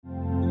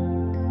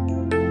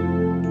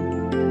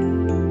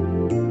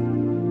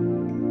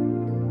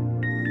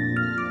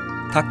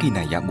ทักขิ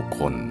นัยบุค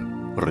คล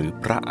หรือ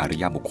พระอริ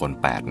ยบุคคล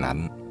8นั้น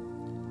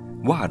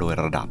ว่าโดย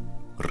ระดับ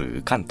หรือ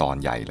ขั้นตอน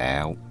ใหญ่แล้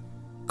ว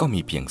ก็มี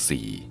เพียง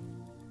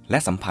4และ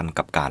สัมพันธ์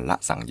กับการละ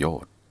สังโย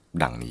ชน์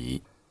ดังนี้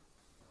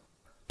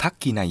ทัก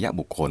ขินัย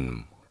บุคคล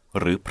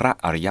หรือพระ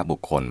อริยบุ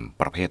คคล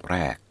ประเภทแร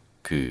ก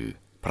คือ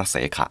พระเส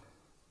ขะ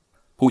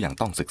ผู้ยัง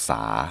ต้องศึกษ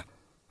า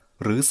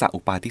หรือสัอุ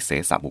ปาทิเส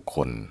สบุคค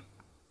ล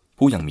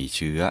ผู้ยังมีเ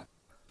ชื้อ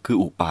คือ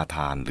อุปาท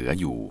านเหลือ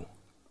อยู่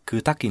คือ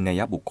ทักขินั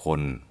ยบุคค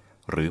ล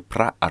หรือพ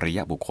ระอริย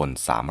บุคคล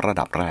3ระ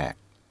ดับแรก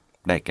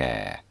ได้แก่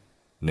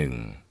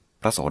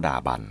 1. พระโสดา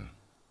บัน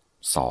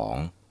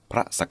 2. พร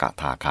ะสก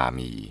ทาคา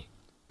มี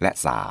และ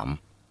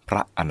 3. พร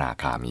ะอนา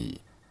คามี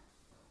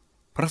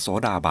พระโส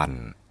ดาบัน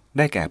ไ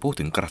ด้แก่ผู้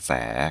ถึงกระแส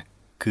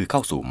คือเข้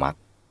าสู่มรรค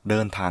เดิ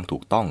นทางถู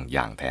กต้องอ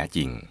ย่างแท้จ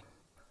ริง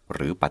ห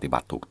รือปฏิบั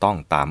ติถูกต้อง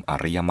ตามอ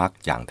ริยมรรค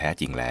อย่างแท้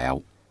จริงแล้ว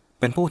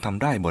เป็นผู้ท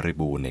ำได้บริ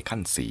บูรณ์ในขั้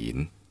นศีล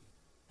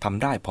ท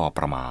ำได้พอป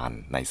ระมาณ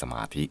ในสม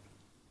าธิ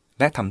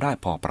และทำได้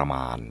พอประม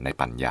าณใน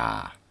ปัญญา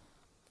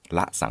ล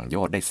ะสังโย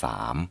ชน์ได้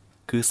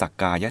3คือสัก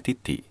กายทิฏ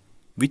ฐิ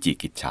วิจิ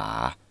กิจฉา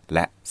แล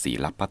ะศี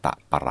ลปต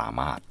ปรา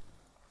มาส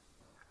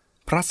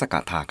พระสก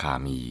ทาคา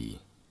มี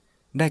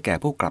ได้แก่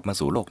ผู้กลับมา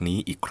สู่โลกนี้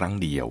อีกครั้ง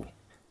เดียว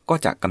ก็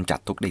จะกำจัด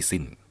ทุกข์ได้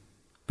สิ้น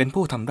เป็น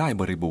ผู้ทำได้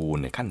บริบูร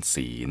ณ์ในขั้น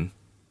ศีล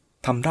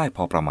ทำได้พ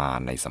อประมาณ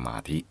ในสมา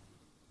ธิ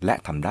และ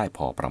ทำได้พ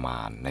อประมา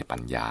ณในปั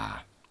ญญา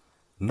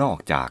นอก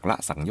จากละ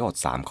สังโยช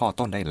น์3ข้อ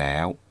ต้นได้แล้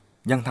ว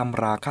ยังท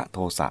ำราคะโท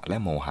สะและ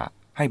โมหะ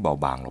ให้เบา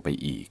บางลงไป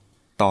อีก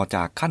ต่อจ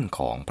ากขั้นข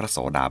องพระโส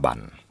ดาบัน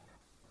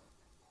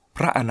พ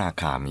ระอนา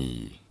คามี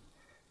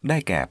ได้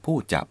แก่ผู้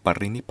จะป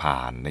รินิพพา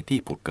นในที่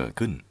ผุดเกิด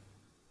ขึ้น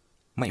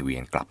ไม่เวีย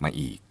นกลับมา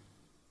อีก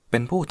เป็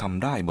นผู้ท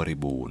ำได้บริ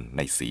บูรณ์ใ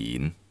นศี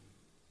ล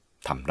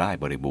ทำได้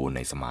บริบูรณ์ใ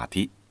นสมา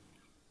ธิ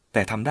แ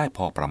ต่ทำได้พ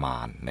อประมา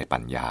ณในปั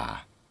ญญา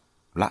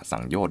ละสั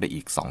งโยชน์ได้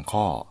อีก2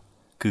ข้อ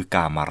คือก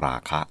ามรา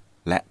คะ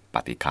และป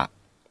ฏิฆะ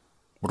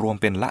รวม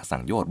เป็นละสั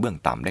งโยชน์เบื้อง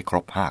ต่ำได้คร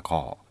บ5ข้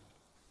อ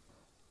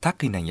ทัก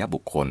ขินัยบุ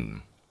คคล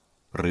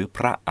หรือพ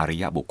ระอริ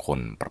ยบุคคล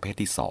ประเภท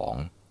ที่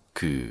2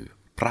คือ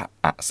พระ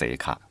อเส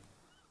ขะ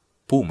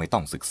ผู้ไม่ต้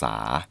องศึกษา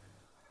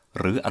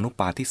หรืออนุ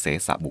ปาทิเส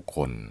สบุคค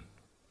ล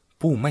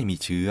ผู้ไม่มี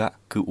เชื้อ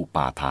คืออุป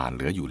าทานเห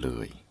ลืออยู่เล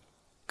ย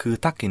คือ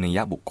ทักขินัย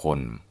บุคคล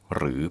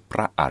หรือพร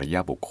ะอริย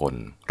บุคคล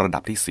ระดั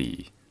บที่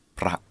4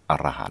พระอ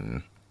รหันต์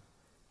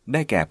ไ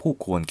ด้แก่ผู้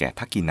ควรแก่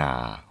ทักขินา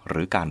ห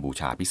รือการบู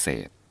ชาพิเศ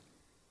ษ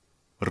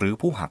หรือ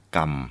ผู้หักก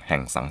รรมแห่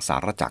งสังสา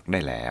รวัฏได้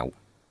แล้ว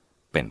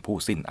เป็นผู้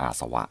สิ้นอา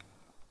สวะ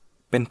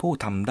เป็นผู้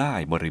ทำได้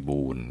บริ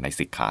บูรณ์ใน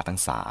สิกขาทั้ง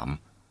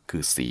3คื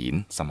อศีล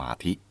สมา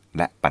ธิแ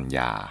ละปัญญ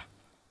า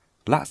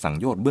ละสัง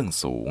โยชน์เบื้อง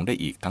สูงได้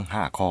อีกทั้ง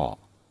5ข้อ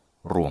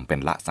รวมเป็น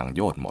ละสังโ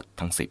ยชน์หมด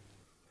ทั้ง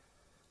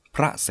10พ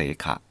ระเส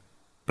ขะ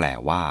แปล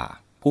ว่า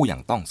ผู้ยั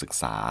งต้องศึก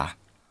ษา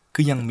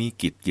คือยังมี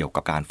กิจเกี่ยว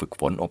กับการฝึก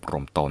ฝนอบร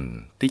มตน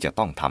ที่จะ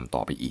ต้องทำต่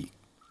อไปอีก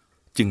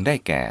จึงได้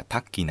แก่ทั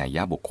กขินัย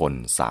บุคคล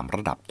3ร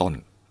ะดับต้น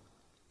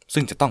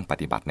ซึ่งจะต้องป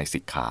ฏิบัติในสิ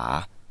กขา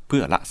เพื่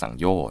อละสัง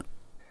โยชน์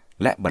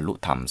และบรรลุ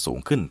ธรรมสูง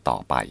ขึ้นต่อ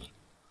ไป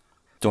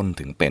จน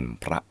ถึงเป็น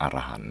พระอร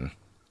หันต์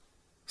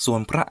ส่วน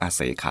พระอเ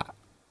สขะ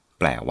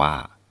แปลว่า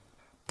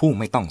ผู้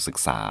ไม่ต้องศึก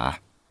ษา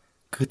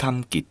คือท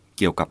ำกิจเ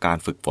กี่ยวกับการ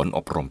ฝึกฝนอ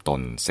บรมต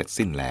นเสร็จ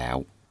สิ้นแล้ว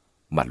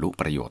บรรลุ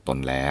ประโยชน์ตน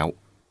แล้ว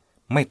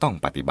ไม่ต้อง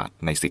ปฏิบัติ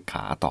ในสิกข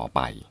าต่อไป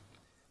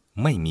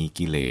ไม่มี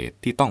กิเลส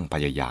ที่ต้องพ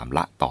ยายามล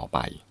ะต่อไป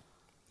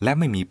และ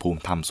ไม่มีภู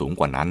มิธรรมสูง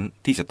กว่านั้น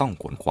ที่จะต้อง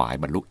ขวนขวาย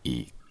บรรลุ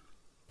อีก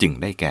จึง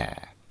ได้แก่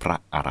พระ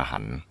อรหั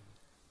นต์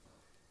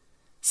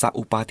สั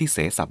อุปาทิเส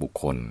สบุค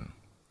คล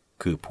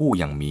คือผู้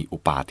ยังมีอุ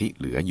ปาทิ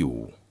เหลืออยู่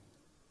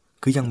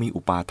คือยังมี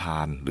อุปาทา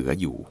นเหลือ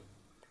อยู่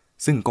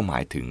ซึ่งก็หมา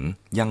ยถึง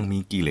ยังมี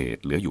กิเลส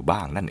เหลืออยู่บ้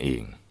างนั่นเอ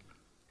ง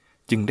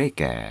จึงได้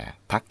แก่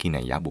ทักขิ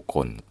นัยบุคค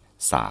ล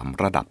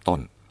3ระดับต้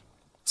น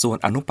ส่วน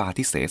อนุปา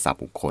ทิเสส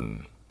บุคคล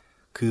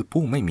คือ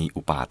ผู้ไม่มี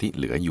อุปาทิเ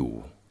หลืออยู่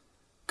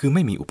คือไ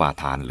ม่มีอุปา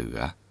ทานเหลือ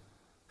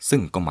ซึ่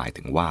งก็หมาย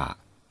ถึงว่า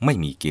ไม่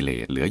มีกิเล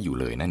สเหลืออยู่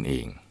เลยนั่นเอ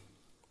ง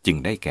จึง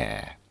ได้แก่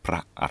พระ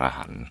อร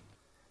หันต์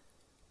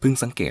พึง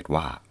สังเกต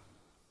ว่า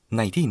ใ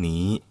นที่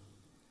นี้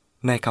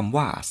ในคำ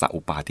ว่าสั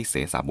อุปาทิเส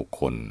สบุค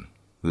คล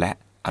และ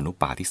อนุ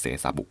ปาทิเส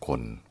สบุคค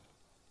ล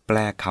แปล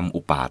คำ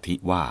อุปาทิ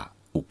ว่า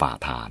อุปา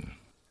ทาน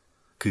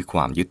คือคว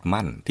ามยึด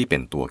มั่นที่เป็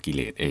นตัวกิเ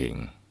ลสเอง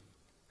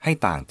ให้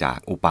ต่างจาก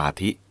อุปา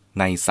ทิ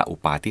ในสัอุ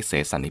ปาทิเส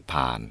สนิพพ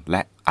านแล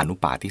ะอนุ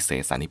ปาทิเส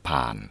สนิพพ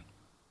าน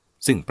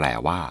ซึ่งแปล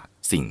ว่า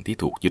สิ่งที่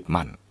ถูกยึด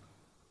มั่น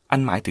อั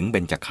นหมายถึงเบ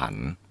ญจขัน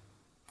ธ์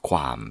คว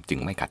ามจึง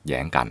ไม่ขัดแย้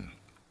งกัน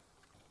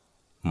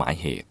หมาย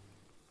เหตุ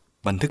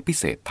บันทึกพิ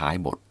เศษท้าย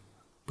บท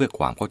เพื่อค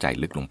วามเข้าใจ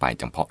ลึกลงไป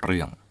เฉพาะเ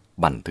รื่อง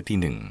บันทึก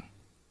ที่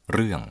1เ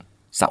รื่อง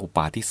สัอุป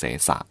าทิเส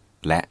สะ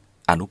และ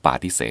อนุปา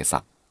ทิเสส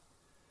ะ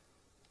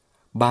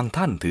บาง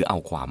ท่านถือเอา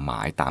ความหม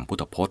ายตามพุท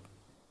ธพจน์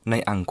ใน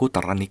อังคุต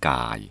รนิก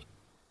าย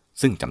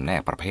ซึ่งจำแน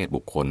กประเภท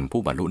บุคคล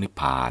ผู้บรรลุนิพ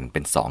พานเป็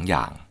น2อ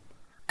ย่าง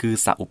คือ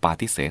สัอุปา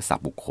ทิเสส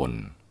บุคค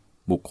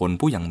ล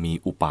ผู้ยังมี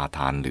อุปาท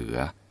านเหลือ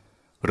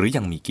หรือ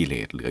ยังมีกิเล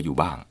สเหลืออยู่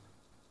บ้าง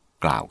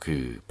กล่าวคื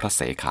อพระเ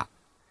สขะ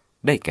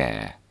ได้แก่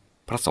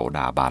พระโสด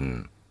าบัน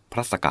พร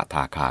ะสกท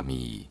าคา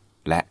มี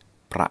และ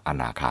พระอ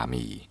นาคา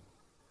มี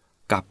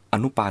กับอ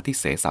นุปาทิ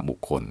เสสบุค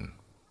คล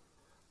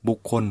บุค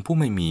คลผู้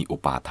ไม่มีอุ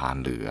ปาทาน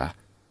เหลือ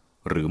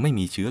หรือไม่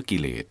มีเชื้อกิ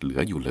เลสเหลื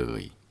ออยู่เล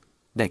ย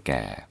ได้แ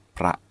ก่พ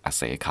ระอเ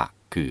สขะ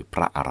คือพ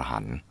ระอรหั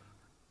นต์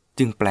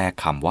จึงแปล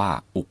คำว่า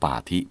อุปา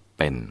ทิเ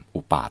ป็น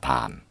อุปาท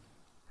าน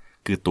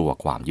คือตัว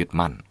ความยึด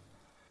มั่น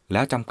แ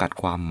ล้วจำกัด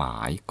ความหมา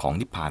ยของ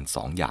นิพพานส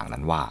องอย่าง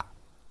นั้นว่า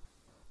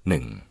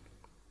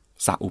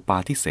 1. สัอุปา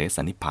ทิเสส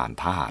นิพพาน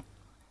ธาตุ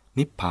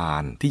นิพพา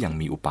นที่ยัง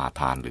มีอุปา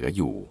ทานเหลืออ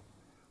ยู่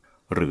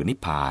หรือนิพ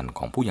พานข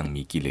องผู้ยัง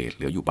มีกิเลสเ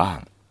หลืออยู่บ้าง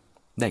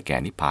ได้แก่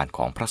นิพพานข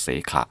องพระเส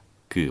ขะ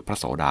คือพระ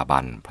โสดาบั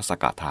นพระส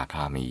กทาค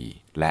ามี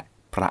และ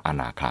พระอ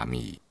นาคา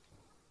มี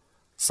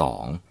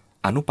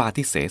 2. อนุปา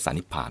ทิเสส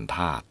นิพพานธ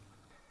าตุ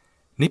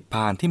นิพพ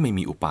านที่ไม่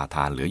มีอุปาท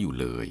านเหลืออยู่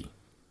เลย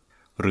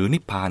หรือนิ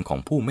พพานของ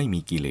ผู้ไม่มี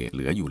กิเลสเห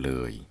ลืออยู่เล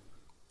ย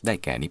ได้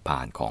แก่นิพพา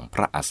นของพ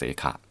ระอเส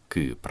ขะ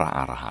คือพระอ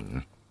รหันต์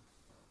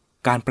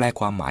การแปล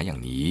ความหมายอย่า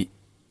งนี้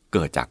เ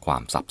กิดจากควา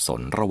มสับส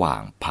นระหว่า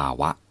งภา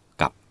วะ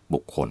กับบุ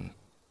คคล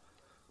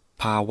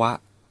ภาวะ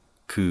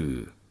คือ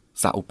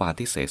สัอุปา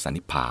ทิเสส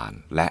นิพพาน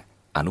และ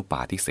อนุป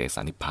าทิเสส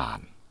นิพพาน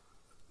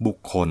บุค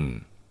คล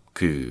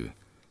คือ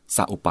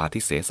สัอุปาทิ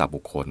เสสบุ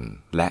คคล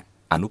และ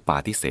อนุปา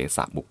ทิเสส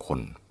บุคคล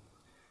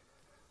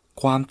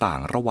ความต่า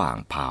งระหว่าง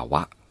ภาว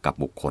ะกับ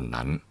บุคคล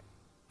นั้น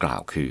กล่า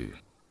วคือ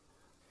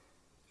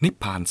นิพ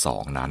พานสอ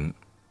งนั้น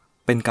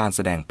เป็นการแส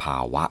ดงภา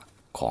วะ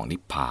ของนิ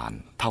พพาน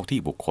เท่าที่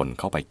บุคคล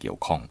เข้าไปเกี่ยว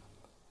ข้อง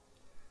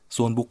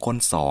ส่วนบุคคล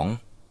สอง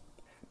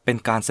เป็น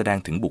การแสดง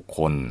ถึงบุคค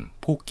ล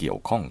ผู้เกี่ยว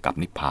ข้องกับ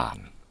นิพพาน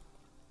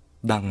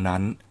ดังนั้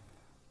น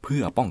เพื่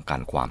อป้องกัน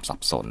ความสั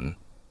บสน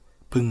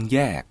พึงแย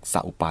กสั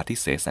อุปาทิ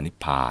เสสนิพ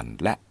พาน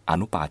และอ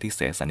นุปาทิเ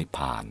สสนิพพ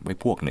านไว้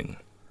พวกหนึ่ง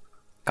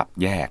กับ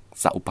แยก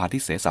สัอุปาทิ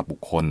เสสบุ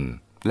คคล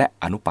และ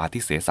อนุปาทิ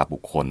เสสบุ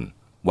คคล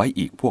ไว้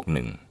อีกพวกห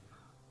นึ่ง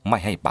ไม่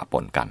ให้ปะป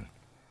นกัน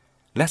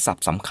และศัพ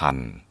ท์สำคัญ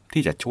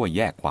ที่จะช่วยแ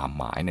ยกความ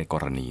หมายในก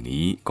รณี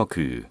นี้ก็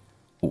คือ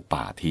อุป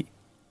าทิ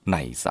ใน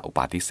สัอุป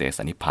าทิเสส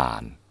นิพพา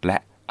นและ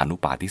อนุ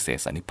ปาทิเส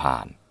สนิพพา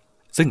น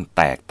ซึ่ง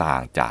แตกต่า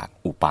งจาก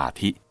อุปา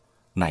ทิ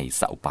ใน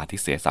สัอุปาทิ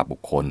เสสบุ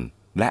คคล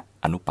และ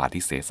อนุปาทิ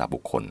เสสบุ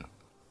คคล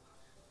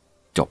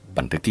จบ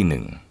บันทึกที่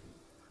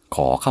1ข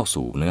อเข้า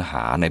สู่เนื้อห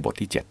าในบท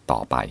ที่7ต่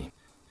อไป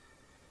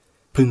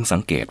พึงสั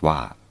งเกตว่า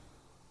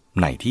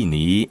ในที่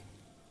นี้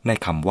ใน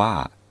คำว่า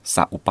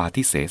สัอุปา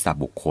ทิเสส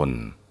บุคคล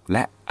แล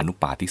ะอนุ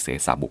ปาทิเส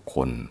สบุคค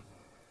ล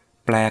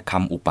แปลค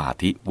ำอุปา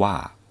ทิว่า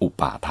อุ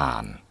ปาทา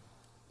น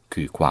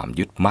คือความ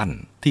ยึดมั่น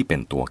ที่เป็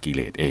นตัวกิเ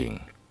ลสเอง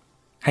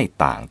ให้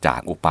ต่างจา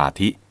กอุปา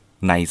ทิ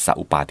ในสั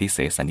อุปาทิเส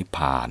สนิพพ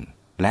าน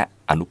และ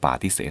อนุปา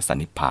ทิเสส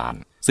นิพพาน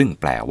ซึ่ง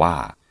แปลว่า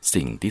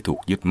สิ่งที่ถู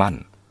กยึดมั่น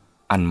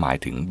อันหมาย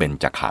ถึงเบญ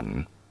จขันธ์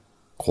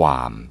คว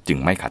ามจึง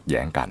ไม่ขัดแ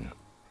ย้งกัน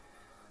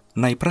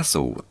ในพระ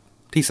สูตร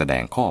ที่แสด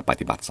งข้อป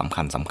ฏิบัติสำ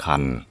คั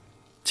ญ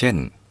เช่น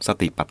ส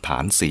ติปัฏฐา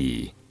น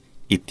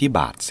4อิทธิบ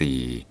าท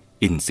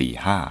4อินทรีย์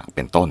5เ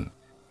ป็นต้น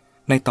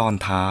ในตอน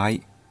ท้าย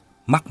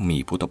มักมี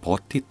พุทธพจ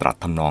น์ที่ตรัส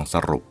ทำนองส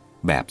รุป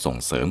แบบส่ง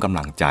เสริมกำ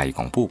ลังใจข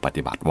องผู้ป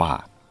ฏิบัติว่า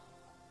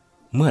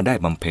เมื่อได้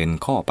บำเพ็ญ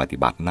ข้อปฏิ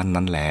บัติ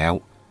นั้นแล้ว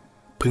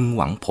พึงห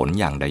วังผล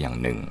อย่างใดอย่าง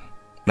หนึ่ง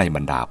ในบร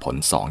รดาผล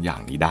สองอย่า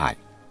งนี้ได้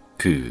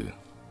คือ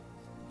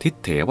ทิฏ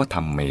เถวธร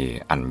รมเม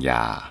อัญญ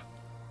า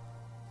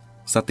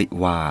สติ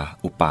วา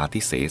อุปาทิ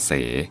เสเส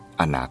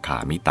อนาคา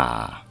มิตา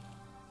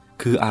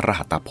คืออร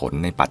หัตผล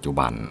ในปัจจุ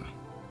บัน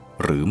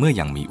หรือเมื่อ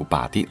ยังมีอุป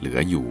าทิเหลือ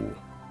อยู่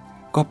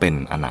ก็เป็น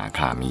อนาค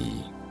ามี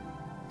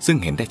ซึ่ง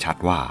เห็นได้ชัด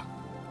ว่า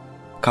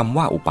คำ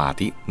ว่าอุปา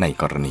ทิใน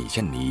กรณีเ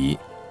ช่นนี้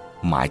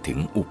หมายถึง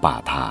อุปา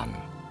ทาน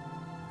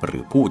หรื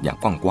อพูดอย่าง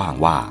กว้าง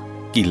ๆว่า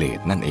กิเลส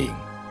นั่นเอง